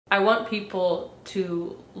I want people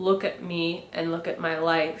to look at me and look at my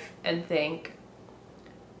life and think,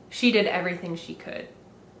 she did everything she could.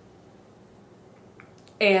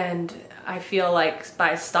 And I feel like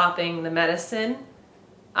by stopping the medicine,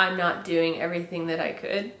 I'm not doing everything that I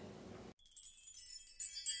could.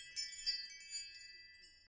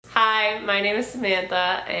 Hi, my name is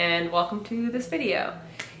Samantha and welcome to this video.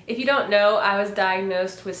 If you don't know, I was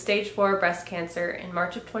diagnosed with stage 4 breast cancer in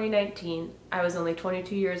March of 2019. I was only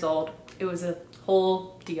 22 years old. It was a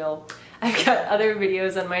whole deal. I've got other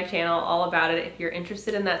videos on my channel all about it if you're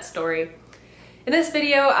interested in that story. In this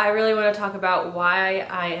video, I really want to talk about why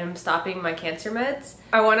I am stopping my cancer meds.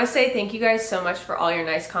 I want to say thank you guys so much for all your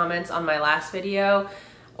nice comments on my last video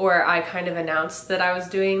where I kind of announced that I was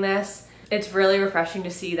doing this. It's really refreshing to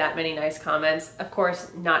see that many nice comments. Of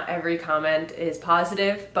course, not every comment is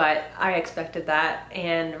positive, but I expected that,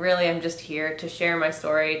 and really I'm just here to share my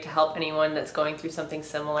story to help anyone that's going through something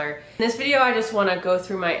similar. In this video, I just want to go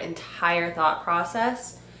through my entire thought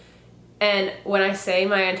process. And when I say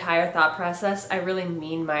my entire thought process, I really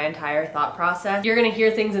mean my entire thought process. You're gonna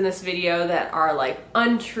hear things in this video that are like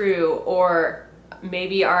untrue or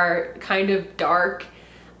maybe are kind of dark.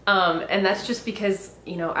 And that's just because,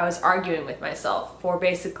 you know, I was arguing with myself for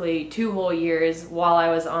basically 2 whole years while I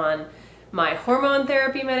was on my hormone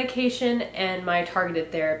therapy medication and my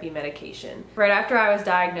targeted therapy medication. Right after I was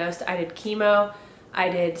diagnosed, I did chemo, I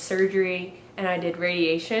did surgery, and I did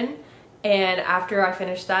radiation. And after I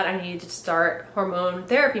finished that, I needed to start hormone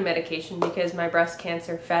therapy medication because my breast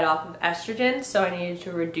cancer fed off of estrogen, so I needed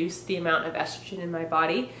to reduce the amount of estrogen in my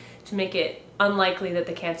body to make it unlikely that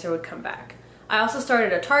the cancer would come back. I also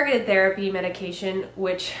started a targeted therapy medication,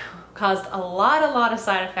 which caused a lot of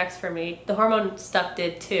side effects for me. The hormone stuff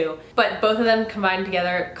did too, but both of them combined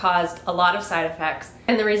together caused a lot of side effects.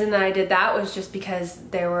 And the reason that I did that was just because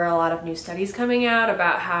there were a lot of new studies coming out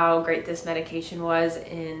about how great this medication was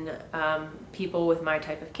in people with my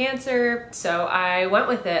type of cancer. So I went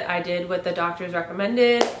with it. I did what the doctors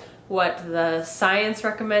recommended, what the science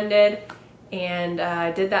recommended, and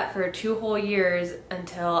I did that for 2 whole years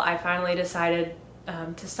until I finally decided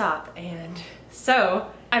to stop. And so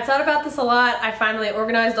I've thought about this a lot. I finally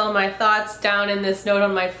organized all my thoughts down in this note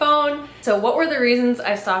on my phone. So what were the reasons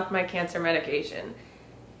I stopped my cancer medication?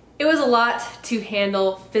 It was a lot to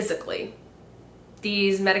handle physically.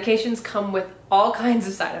 These medications come with all kinds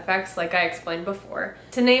of side effects, like I explained before.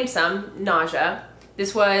 To name some, nausea.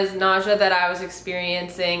 This was nausea that I was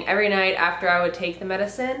experiencing every night after I would take the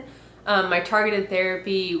medicine. My targeted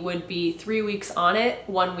therapy would be 3 weeks on it,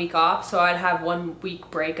 1 week off, so I'd have 1 week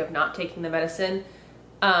break of not taking the medicine.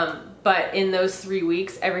 But in those 3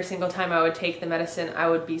 weeks, every single time I would take the medicine, I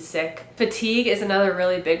would be sick. Fatigue is another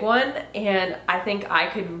really big one, and I think I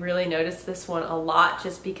could really notice this one a lot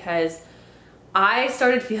just because I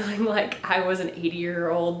started feeling like I was an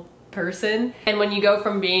 80-year-old person. And when you go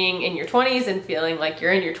from being in your 20s and feeling like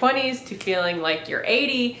you're in your 20s to feeling like you're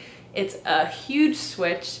 80, it's a huge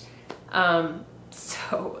switch.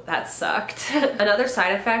 So that sucked. Another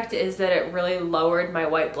side effect is that it really lowered my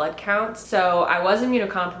white blood counts. So I was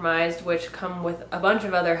immunocompromised, which come with a bunch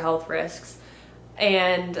of other health risks,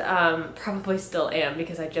 and probably still am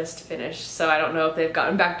because I just finished, so I don't know if they've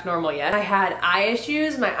gotten back to normal yet. I had eye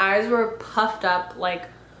issues. My eyes were puffed up like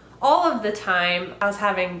all of the time. I was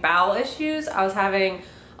having bowel issues. I was having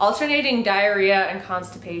alternating diarrhea and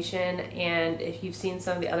constipation, and if you've seen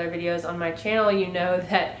some of the other videos on my channel, you know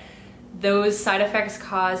that those side effects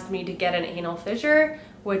caused me to get an anal fissure,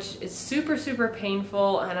 which is super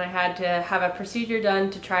painful, and I had to have a procedure done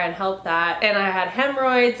to try and help that. And I had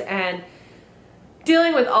hemorrhoids, and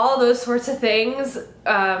dealing with all those sorts of things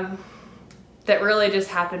that really just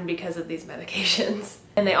happened because of these medications.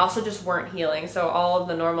 And they also just weren't healing, so all of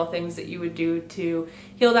the normal things that you would do to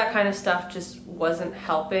heal that kind of stuff just wasn't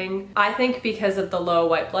helping. I think because of the low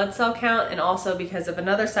white blood cell count, and also because of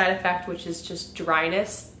another side effect, which is just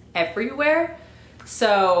dryness everywhere.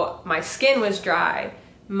 So my skin was dry,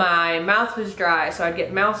 my mouth was dry, so I'd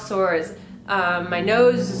get mouth sores, my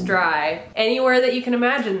nose is dry. Anywhere that you can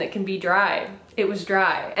imagine that can be dry, it was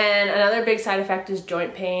dry. And another big side effect is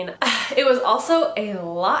joint pain. It was also a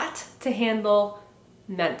lot to handle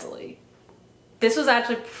mentally. This was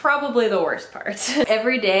actually probably the worst part.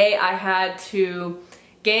 Every day I had to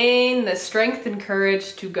gain the strength and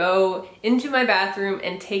courage to go into my bathroom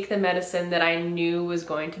and take the medicine that I knew was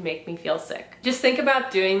going to make me feel sick. Just think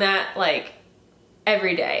about doing that like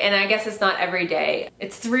every day. And I guess it's not every day.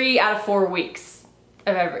 It's 3 out of 4 weeks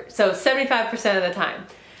of so 75% of the time.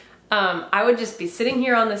 I would just be sitting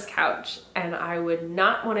here on this couch and I would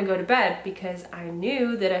not want to go to bed because I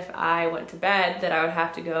knew that if I went to bed that I would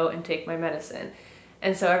have to go and take my medicine.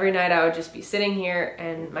 And so every night I would just be sitting here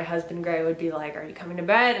and my husband Gray would be like, "Are you coming to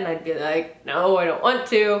bed?" And I'd be like, "No, I don't want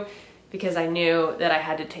to," because I knew that I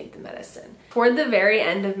had to take the medicine. Toward the very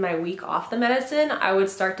end of my week off the medicine, I would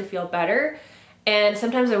start to feel better. And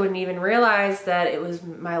sometimes I wouldn't even realize that it was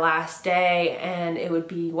my last day, and it would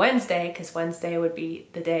be Wednesday, because Wednesday would be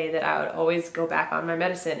the day that I would always go back on my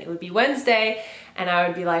medicine. It would be Wednesday, and I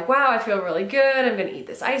would be like, "Wow, I feel really good. I'm gonna eat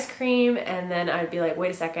this ice cream." And then I'd be like, "Wait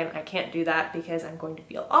a second, I can't do that because I'm going to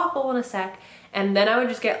feel awful in a sec." And then I would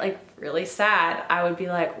just get like really sad. I would be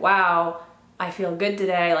like, "Wow, I feel good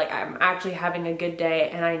today. Like I'm actually having a good day,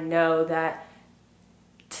 and I know that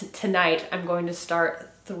tonight I'm going to start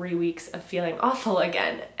 3 weeks of feeling awful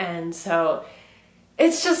again." And so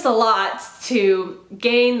it's just a lot to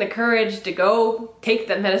gain the courage to go take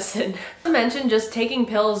the medicine. Not to mention, just taking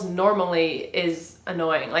pills normally is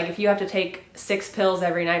annoying. Like if you have to take 6 pills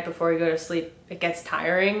every night before you go to sleep, it gets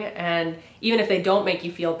tiring. And even if they don't make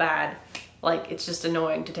you feel bad, like it's just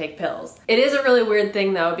annoying to take pills. It is a really weird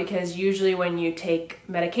thing though, because usually when you take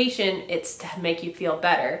medication, it's to make you feel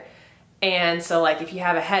better. And so like if you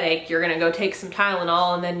have a headache, you're gonna go take some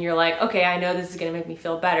Tylenol and then you're like, "Okay, I know this is gonna make me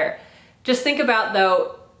feel better." Just think about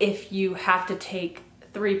though, if you have to take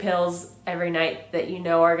 3 pills every night that you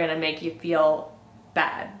know are gonna make you feel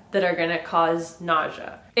bad, that are gonna cause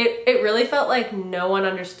nausea. It really felt like no one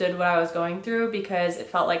understood what I was going through, because it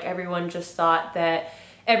felt like everyone just thought that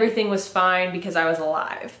everything was fine because I was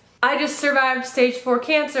alive. I just survived stage 4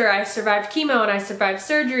 cancer, I survived chemo, and I survived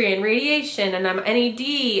surgery and radiation, and I'm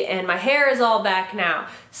NED, and my hair is all back now.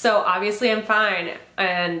 So obviously I'm fine.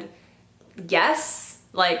 And yes,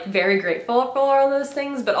 like very grateful for all those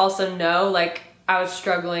things, but also no, like I was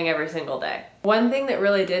struggling every single day. One thing that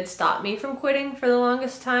really did stop me from quitting for the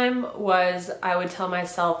longest time was I would tell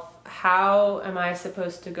myself, how am I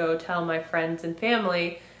supposed to go tell my friends and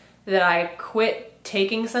family that I quit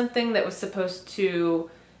taking something that was supposed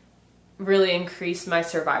to really increased my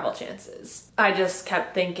survival chances? I just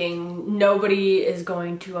kept thinking nobody is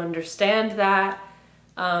going to understand that.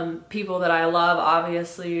 People that I love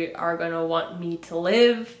obviously are going to want me to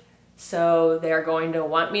live, so they're going to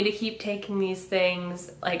want me to keep taking these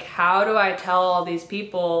things. Like, how do I tell all these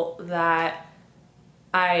people that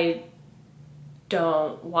I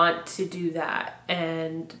don't want to do that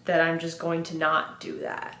and that I'm just going to not do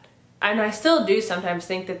that? And I still do sometimes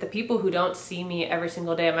think that the people who don't see me every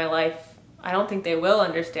single day of my life, I don't think they will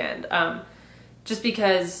understand, just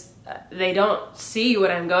because they don't see what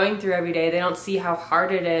I'm going through every day. They don't see how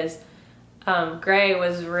hard it is. Gray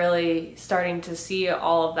was really starting to see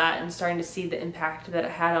all of that and starting to see the impact that it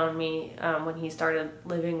had on me when he started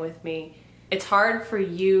living with me. It's hard for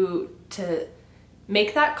you to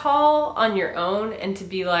make that call on your own and to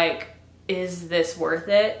be like, is this worth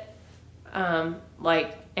it?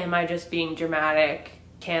 Like, am I just being dramatic?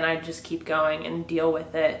 Can I just keep going and deal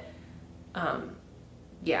with it?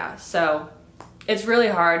 Yeah, so it's really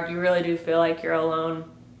hard. You really do feel like you're alone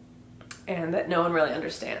and that no one really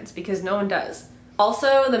understands, because no one does.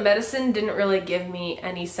 Also, the medicine didn't really give me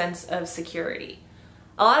any sense of security.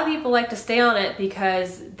 A lot of people like to stay on it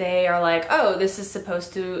because they are like, "Oh, this is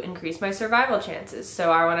supposed to increase my survival chances,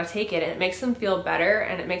 so I want to take it," and it makes them feel better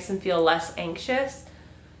and it makes them feel less anxious.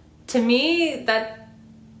 To me, that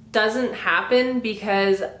doesn't happen,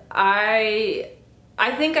 because I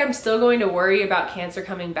think I'm still going to worry about cancer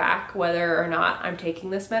coming back whether or not I'm taking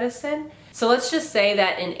this medicine. So let's just say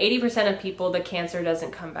that in 80% of people, the cancer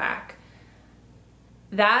doesn't come back.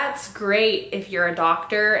 That's great if you're a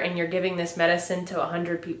doctor and you're giving this medicine to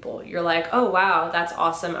 100 people. You're like, "Oh wow, that's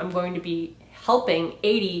awesome. I'm going to be helping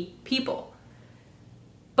 80 people."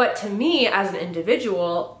 But to me, as an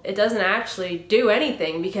individual, it doesn't actually do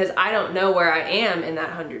anything, because I don't know where I am in that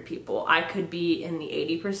 100 people. I could be in the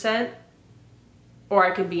 80%, or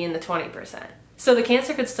I could be in the 20%. So the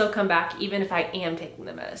cancer could still come back even if I am taking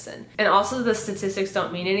the medicine. And also, the statistics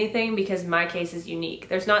don't mean anything because my case is unique.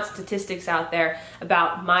 There's not statistics out there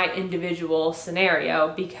about my individual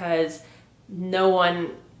scenario, because no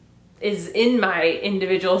one is in my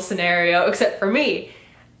individual scenario except for me.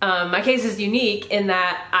 My case is unique in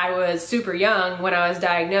that I was super young when I was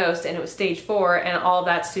diagnosed, and it was stage 4, and all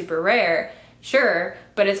that's super rare. Sure,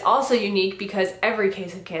 but it's also unique because every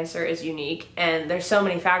case of cancer is unique, and there's so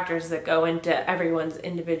many factors that go into everyone's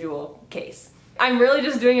individual case. I'm really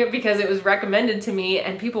just doing it because it was recommended to me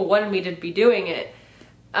and people wanted me to be doing it.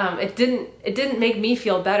 It didn't make me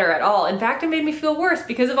feel better at all. In fact, it made me feel worse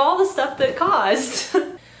because of all the stuff that it caused.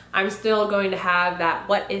 I'm still going to have that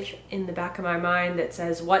what if in the back of my mind that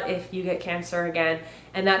says, what if you get cancer again?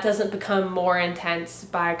 And that doesn't become more intense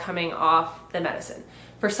by coming off the medicine.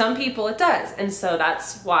 For some people it does, and so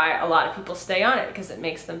that's why a lot of people stay on it, because it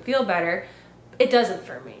makes them feel better. It doesn't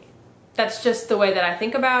for me. That's just the way that I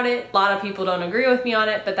think about it. A lot of people don't agree with me on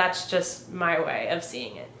it, but that's just my way of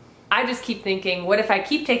seeing it. I just keep thinking, what if I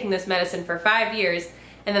keep taking this medicine for 5 years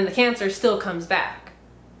and then the cancer still comes back?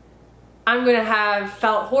 I'm gonna have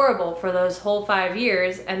felt horrible for those whole 5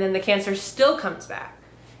 years, and then the cancer still comes back.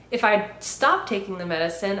 If I stop taking the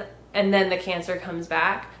medicine and then the cancer comes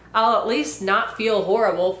back, I'll at least not feel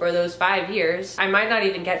horrible for those 5 years. I might not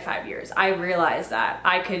even get 5 years. I realize that.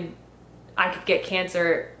 I could get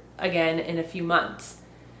cancer again in a few months.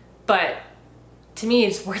 But to me,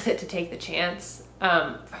 it's worth it to take the chance.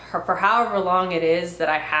 For however long it is that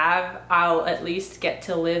I have, I'll at least get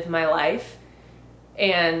to live my life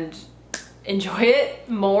and enjoy it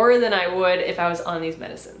more than I would if I was on these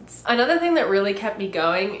medicines. Another thing that really kept me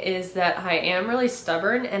going is that I am really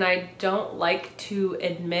stubborn, and I don't like to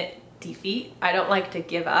admit defeat. I don't like to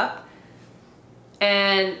give up.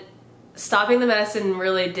 And stopping the medicine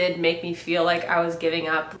really did make me feel like I was giving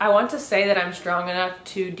up. I want to say that I'm strong enough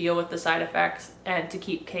to deal with the side effects and to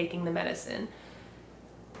keep taking the medicine,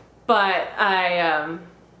 but I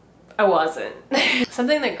wasn't.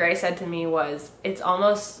 Something that Gray said to me was,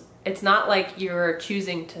 it's not like you're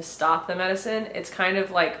choosing to stop the medicine. It's kind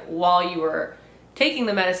of like while you were taking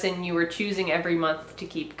the medicine, you were choosing every month to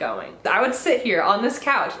keep going. I would sit here on this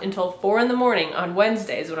couch until 4 in the morning on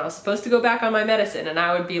Wednesdays when I was supposed to go back on my medicine, and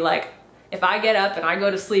I would be like, if I get up and I go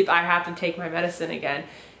to sleep, I have to take my medicine again.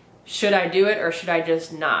 Should I do it or should I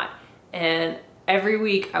just not? And every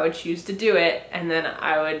week I would choose to do it, and then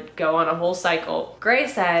I would go on a whole cycle. Gray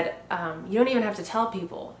said, you don't even have to tell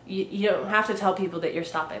people. You don't have to tell people that you're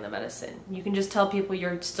stopping the medicine. You can just tell people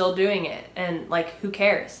you're still doing it, and like, who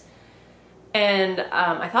cares? And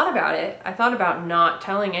I thought about it. I thought about not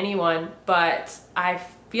telling anyone, but I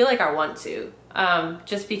feel like I want to,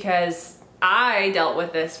 just because I dealt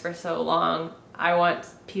with this for so long. I want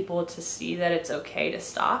people to see that it's okay to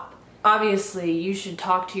stop. Obviously, you should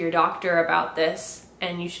talk to your doctor about this,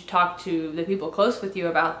 and you should talk to the people close with you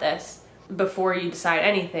about this before you decide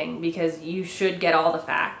anything, because you should get all the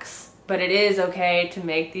facts. But it is okay to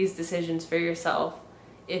make these decisions for yourself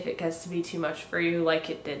if it gets to be too much for you, like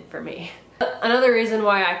it did for me. Another reason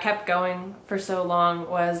why I kept going for so long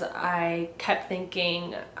was I kept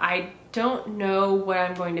thinking, I don't know what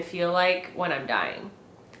I'm going to feel like when I'm dying.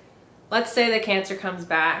 Let's say the cancer comes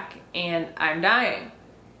back and I'm dying.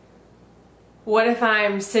 What if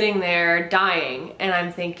I'm sitting there dying and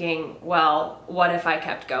I'm thinking, well, what if I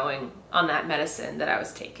kept going on that medicine that I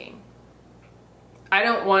was taking? I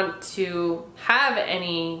don't want to have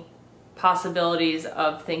any possibilities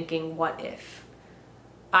of thinking, what if?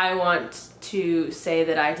 I want to say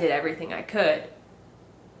that I did everything I could.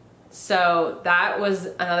 So that was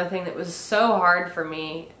another thing that was so hard for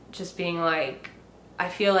me, just being like, I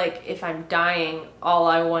feel like if I'm dying, all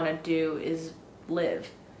I want to do is live.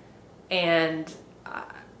 And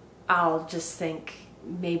I'll just think,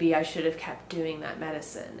 maybe I should have kept doing that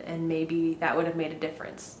medicine, and maybe that would have made a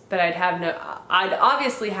difference. But I'd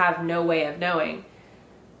obviously have no way of knowing,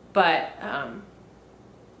 but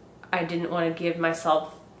I didn't want to give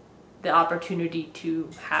myself the opportunity to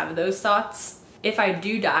have those thoughts. If I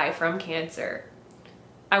do die from cancer,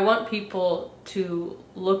 I want people to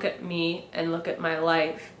look at me and look at my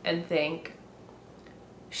life and think,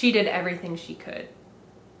 she did everything she could.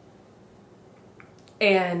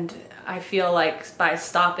 And I feel like by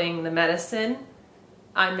stopping the medicine,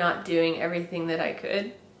 I'm not doing everything that I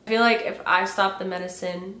could. I feel like if I stop the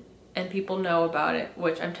medicine and people know about it,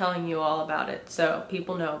 which I'm telling you all about it, so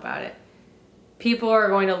people know about it, people are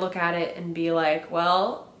going to look at it and be like,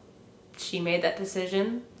 well, she made that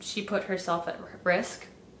decision, she put herself at risk,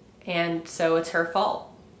 and so it's her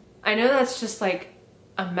fault. I know that's just like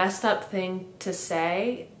a messed up thing to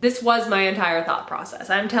say. This was my entire thought process.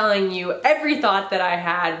 I'm telling you every thought that I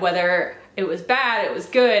had, whether it was bad, it was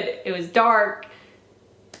good, it was dark.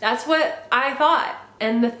 That's what I thought.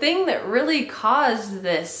 And the thing that really caused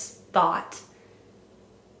this thought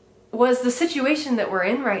was the situation that we're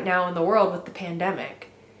in right now in the world with the pandemic,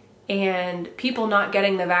 and people not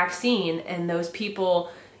getting the vaccine, and those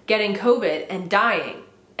people getting COVID and dying,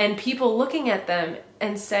 and people looking at them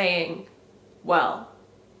and saying, well,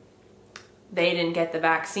 they didn't get the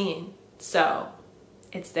vaccine, so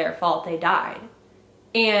it's their fault they died.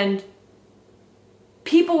 And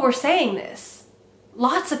people were saying this.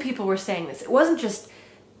 Lots of people were saying this. It wasn't just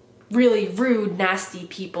really rude, nasty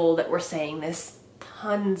people that were saying this.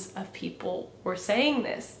 Tons of people were saying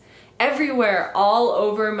this. Everywhere, all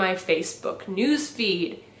over my Facebook news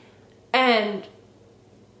feed. And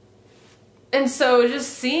And so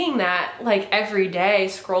just seeing that like every day,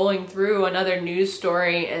 scrolling through another news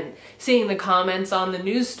story and seeing the comments on the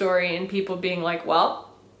news story and people being like,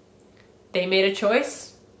 well, they made a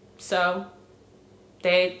choice, so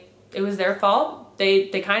it was their fault. They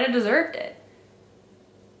kind of deserved it.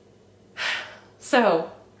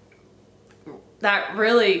 So that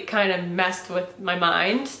really kind of messed with my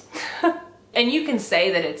mind. And you can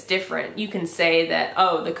say that it's different. You can say that,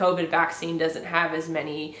 oh, the COVID vaccine doesn't have as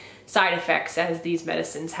many side effects as these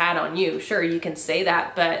medicines had on you. Sure, you can say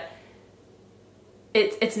that, but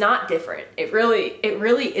it's not different. It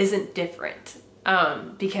really isn't different.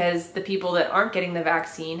 Because the people that aren't getting the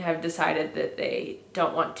vaccine have decided that they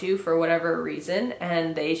don't want to for whatever reason,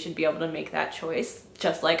 and they should be able to make that choice,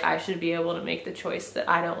 just like I should be able to make the choice that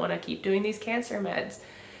I don't want to keep doing these cancer meds.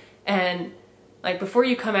 And like, before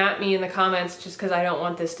you come at me in the comments just because I don't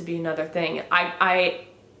want this to be another thing, I'm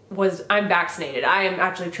vaccinated. I am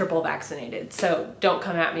actually triple vaccinated, so don't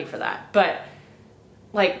come at me for that. But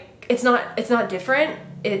like, it's not different.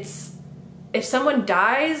 It's, if someone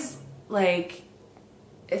dies, like,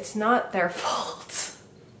 it's not their fault.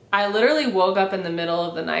 I literally woke up in the middle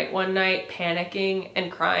of the night one night panicking and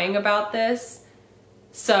crying about this.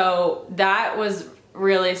 So that was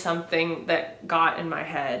really something that got in my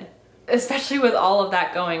head. Especially with all of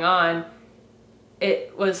that going on,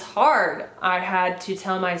 it was hard. I had to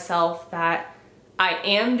tell myself that I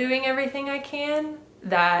am doing everything I can,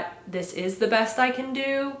 that this is the best I can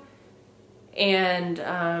do, and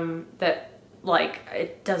that, like,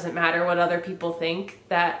 it doesn't matter what other people think,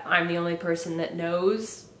 that I'm the only person that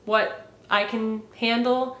knows what I can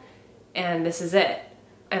handle, and this is it.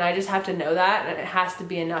 And I just have to know that, and it has to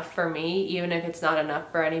be enough for me, even if it's not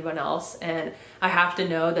enough for anyone else. And I have to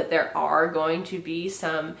know that there are going to be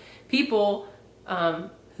some people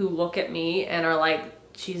who look at me and are like,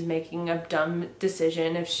 she's making a dumb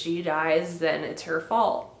decision. If she dies, then it's her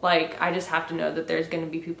fault. Like, I just have to know that there's going to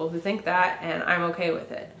be people who think that, and I'm okay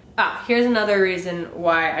with it. Here's another reason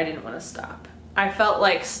why I didn't want to stop. I felt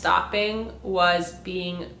like stopping was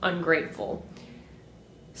being ungrateful.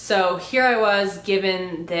 So here I was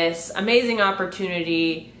given this amazing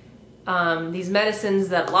opportunity, these medicines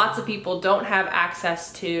that lots of people don't have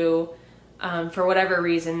access to for whatever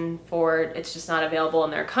reason, it's just not available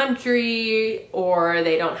in their country, or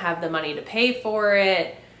they don't have the money to pay for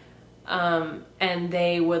it. And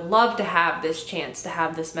they would love to have this chance to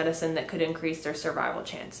have this medicine that could increase their survival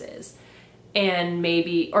chances. And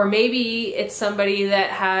maybe it's somebody that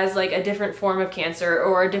has like a different form of cancer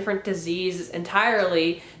or a different disease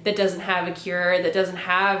entirely that doesn't have a cure, that doesn't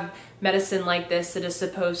have medicine like this that is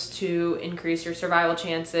supposed to increase your survival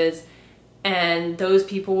chances. And those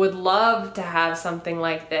people would love to have something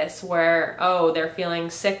like this where, oh, they're feeling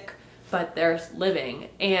sick, but they're living.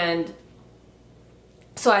 And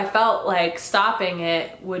so I felt like stopping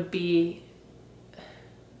it would be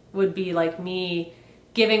like me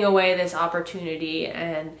giving away this opportunity,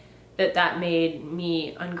 and that made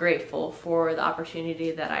me ungrateful for the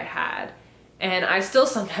opportunity that I had. And I still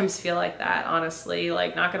sometimes feel like that, honestly,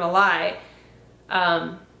 like, not gonna lie.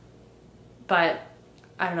 But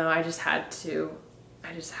I don't know, I just had to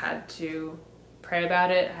pray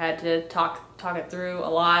about it. I had to talk it through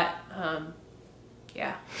a lot.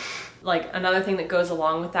 Yeah. Like, another thing that goes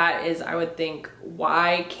along with that is I would think,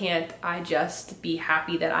 why can't I just be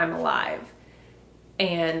happy that I'm alive?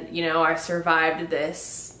 And, you know, I survived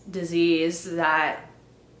this disease that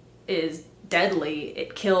is deadly.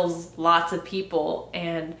 It kills lots of people.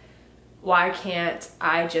 And why can't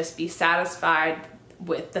I just be satisfied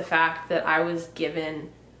with the fact that I was given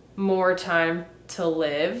more time to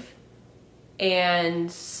live?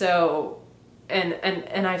 And so,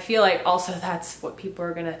 and I feel like also that's what people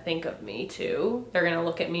are gonna think of me too. They're gonna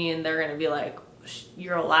look at me and they're gonna be like,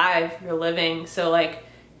 you're alive, you're living, so like,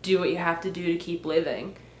 do what you have to do to keep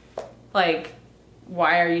living. Like,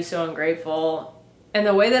 why are you so ungrateful? And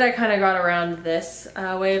the way that I kind of got around this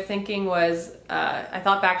way of thinking was, I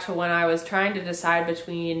thought back to when I was trying to decide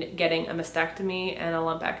between getting a mastectomy and a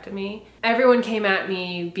lumpectomy. Everyone came at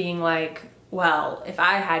me being like, well, if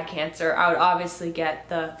I had cancer, I would obviously get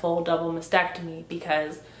the full double mastectomy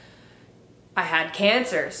because I had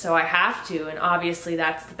cancer, so I have to, and obviously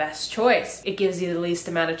that's the best choice. It gives you the least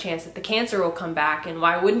amount of chance that the cancer will come back, and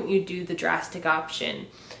why wouldn't you do the drastic option?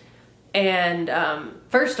 And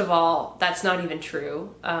first of all, that's not even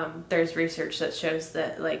true. There's research that shows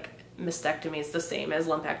that, like, mastectomy is the same as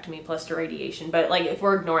lumpectomy plus irradiation, but like, if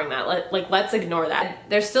we're ignoring that, let's ignore that.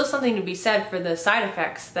 There's still something to be said for the side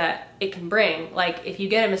effects that it can bring. Like, if you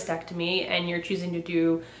get a mastectomy and you're choosing to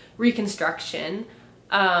do reconstruction,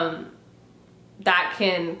 that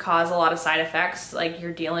can cause a lot of side effects, like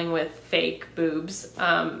you're dealing with fake boobs.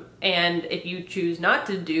 And if you choose not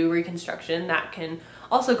to do reconstruction, that can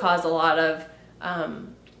also cause a lot of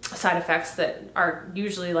side effects that are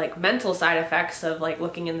usually like mental side effects of like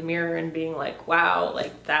looking in the mirror and being like, wow,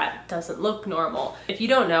 like that doesn't look normal. If you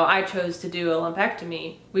don't know, I chose to do a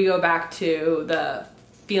lumpectomy. We go back to the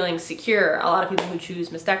feeling secure. A lot of people who choose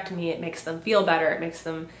mastectomy, it makes them feel better. It makes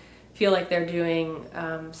them feel like they're doing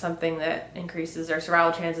something that increases their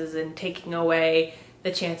survival chances and taking away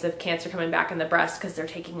the chance of cancer coming back in the breast, because they're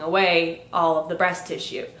taking away all of the breast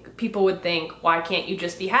tissue. People would think, why can't you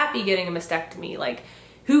just be happy getting a mastectomy? Like,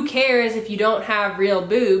 who cares if you don't have real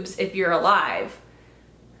boobs if you're alive?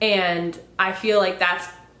 And I feel like that's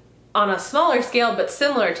on a smaller scale, but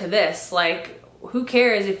similar to this. Like, who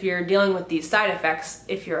cares if you're dealing with these side effects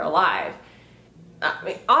if you're alive? I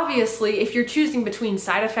mean, obviously, if you're choosing between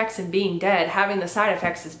side effects and being dead, having the side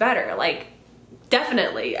effects is better. Like,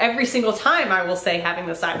 definitely. Every single time I will say having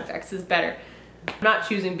the side effects is better. I'm not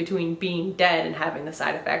choosing between being dead and having the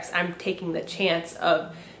side effects. I'm taking the chance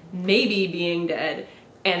of maybe being dead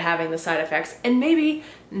and having the side effects, and maybe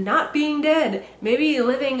not being dead. Maybe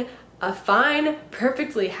living a fine,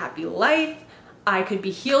 perfectly happy life. I could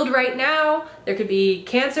be healed right now. There could be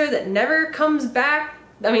cancer that never comes back.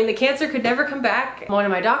 I mean, the cancer could never come back. One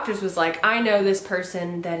of my doctors was like, I know this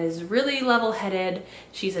person that is really level-headed.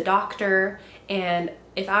 She's a doctor, and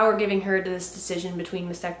if I were giving her this decision between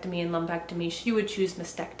mastectomy and lumpectomy, she would choose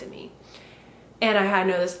mastectomy. And I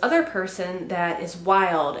know this other person that is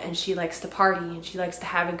wild, and she likes to party and she likes to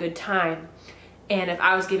have a good time. And if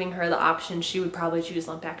I was giving her the option, she would probably choose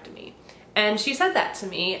lumpectomy. And she said that to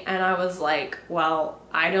me, and I was like, well,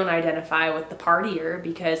 I don't identify with the partier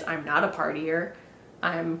because I'm not a partier.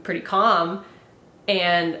 I'm pretty calm.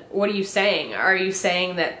 And what are you saying? Are you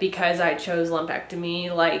saying that because I chose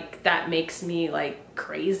lumpectomy, like, that makes me like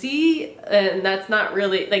crazy? And that's not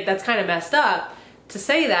really, like, that's kind of messed up to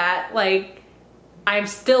say that. Like, I'm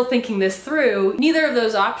still thinking this through. Neither of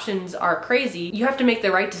those options are crazy. You have to make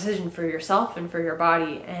the right decision for yourself and for your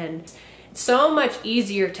body. And it's so much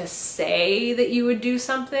easier to say that you would do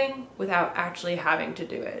something without actually having to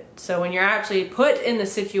do it. So when you're actually put in the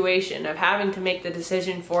situation of having to make the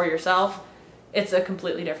decision for yourself, it's a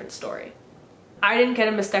completely different story. I didn't get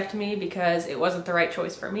a mastectomy because it wasn't the right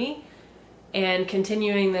choice for me. And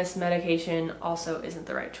continuing this medication also isn't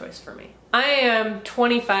the right choice for me. I am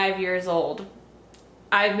 25 years old.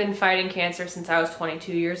 I've been fighting cancer since I was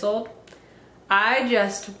 22 years old. I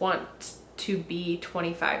just want to be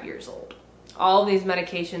 25 years old. All these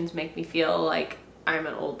medications make me feel like I'm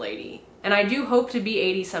an old lady. And I do hope to be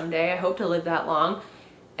 80 someday. I hope to live that long.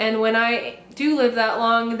 And when I do live that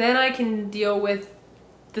long, then I can deal with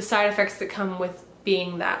the side effects that come with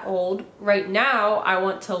being that old. Right now, I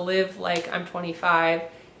want to live like I'm 25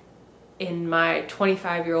 in my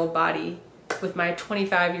 25-year-old body, with my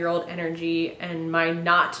 25-year-old energy and my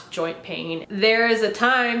not joint pain. There is a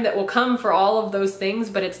time that will come for all of those things,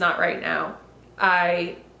 but it's not right now.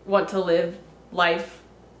 I want to live life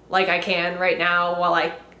like I can right now while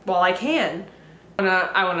I can.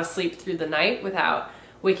 I want to sleep through the night without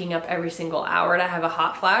waking up every single hour to have a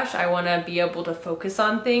hot flash. I want to be able to focus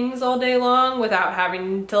on things all day long without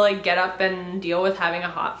having to like get up and deal with having a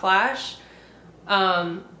hot flash.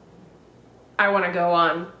 I want to go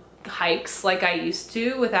on hikes like I used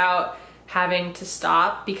to without having to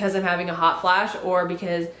stop because I'm having a hot flash, or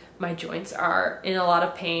because my joints are in a lot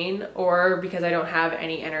of pain, or because I don't have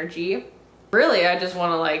any energy. Really, I just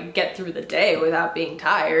want to like get through the day without being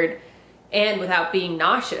tired and without being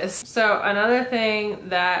nauseous. So another thing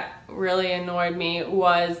that really annoyed me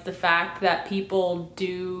was the fact that people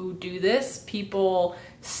do this. People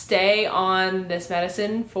stay on this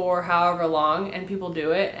medicine for however long, and people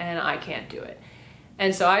do it, and I can't do it.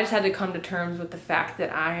 And so I just had to come to terms with the fact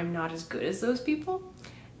that I am not as good as those people.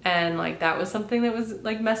 And like, that was something that was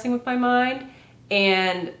like messing with my mind.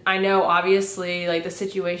 And I know obviously like the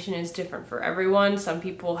situation is different for everyone. Some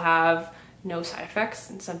people have no side effects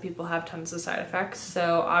and some people have tons of side effects.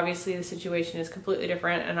 So obviously the situation is completely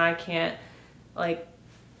different, and I can't like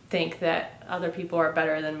think that other people are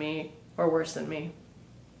better than me or worse than me.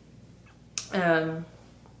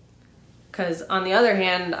 Because on the other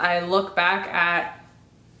hand, I look back at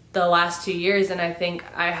the last 2 years and I think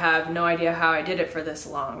I have no idea how I did it for this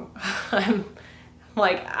long. I'm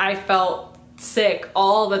like, I felt sick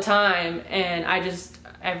all the time, and I just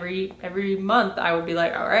every month I would be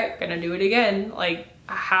like, all right, gonna do it again. Like,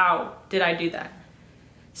 how did I do that?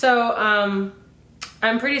 So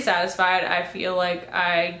I'm pretty satisfied. I feel like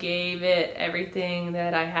I gave it everything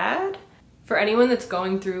that I had. For anyone that's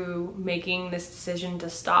going through making this decision to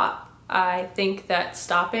stop, I think that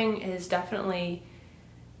stopping is definitely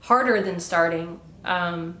harder than starting.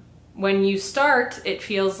 When you start, it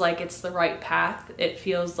feels like it's the right path. It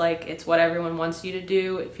feels like it's what everyone wants you to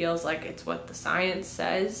do. It feels like it's what the science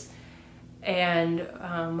says. And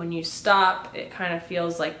when you stop, it kind of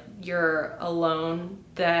feels like you're alone,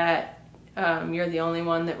 that you're the only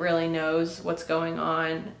one that really knows what's going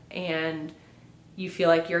on, and you feel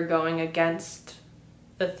like you're going against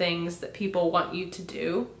the things that people want you to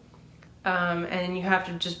do. And you have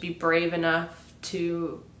to just be brave enough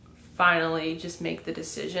to finally just make the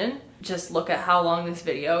decision. Just look at how long this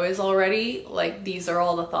video is already. Like, these are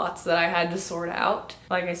all the thoughts that I had to sort out.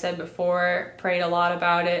 Like I said before, prayed a lot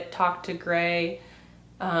about it, talked to Gray.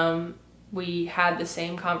 We had the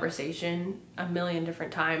same conversation a million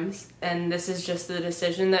different times. And this is just the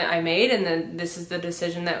decision that I made, and then this is the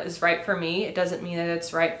decision that was right for me. It doesn't mean that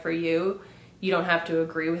it's right for you. You don't have to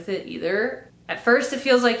agree with it either. At first it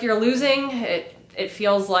feels like you're losing. It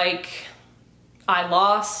feels like I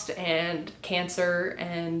lost and cancer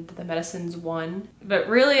and the medicines won. But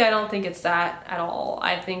really, I don't think it's that at all.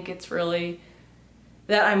 I think it's really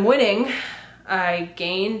that I'm winning. I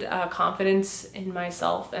gained a confidence in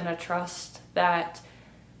myself and a trust that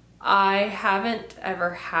I haven't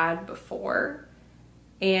ever had before.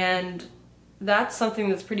 And that's something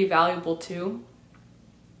that's pretty valuable too.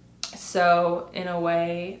 So in a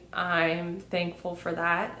way, I'm thankful for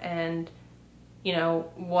that. And you know,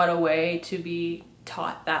 what a way to be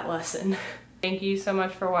taught that lesson. Thank you so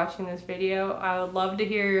much for watching this video. I would love to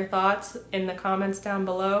hear your thoughts in the comments down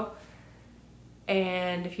below.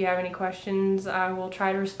 And if you have any questions, I will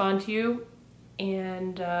try to respond to you.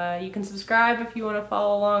 And you can subscribe if you want to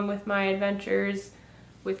follow along with my adventures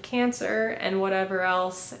with cancer and whatever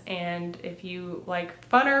else. And if you like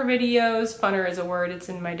funner videos, funner is a word, it's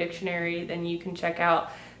in my dictionary, then you can check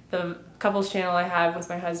out the couples channel I have with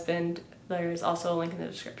my husband. There's also a link in the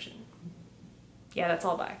description. Yeah, that's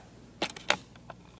all. Bye.